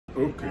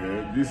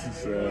Okay, this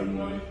is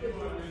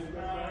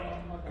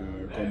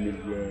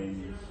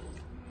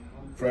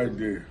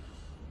Friday.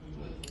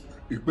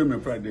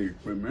 Friday,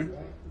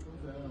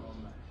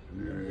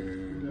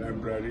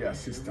 library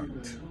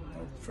assistant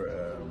of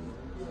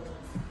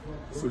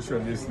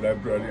Socialist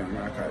Library and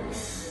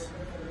Archives.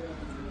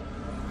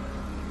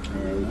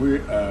 We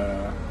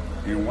are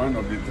in one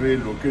of the 3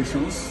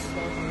 locations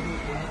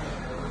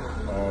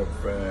of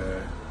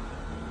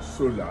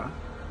Solar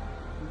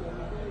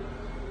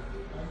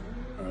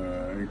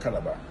in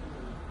Calabar.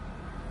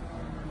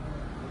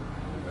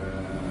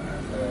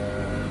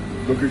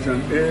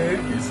 Location A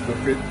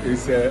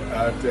is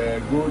at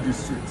Gold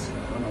Street,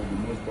 one of the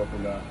most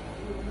popular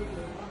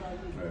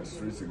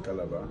streets in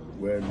Calabar,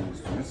 well-known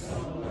streets.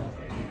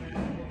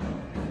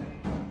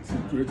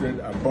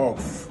 Situated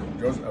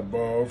just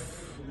above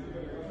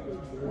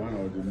one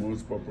of the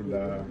most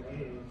popular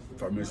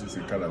pharmacies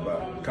in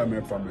Calabar,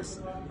 Camel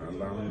Pharmacy,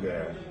 along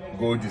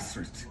Gold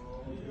Street.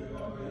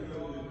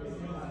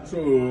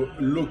 So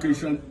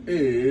location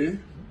A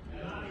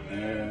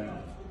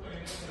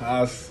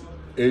has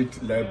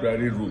 8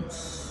 library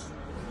rooms.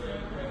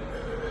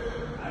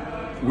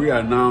 We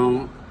are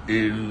now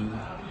in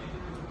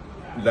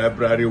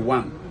Library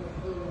 1.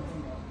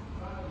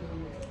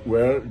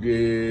 Well,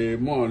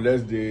 more or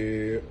less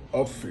the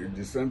office,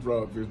 the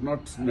central office,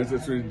 not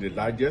necessarily the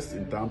largest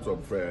in terms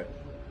of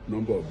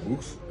number of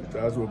books. It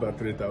has over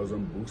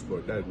 3,000 books,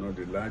 but that is not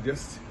the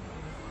largest.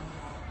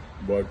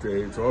 But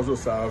it also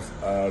serves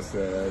as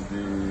the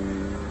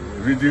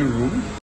reading room.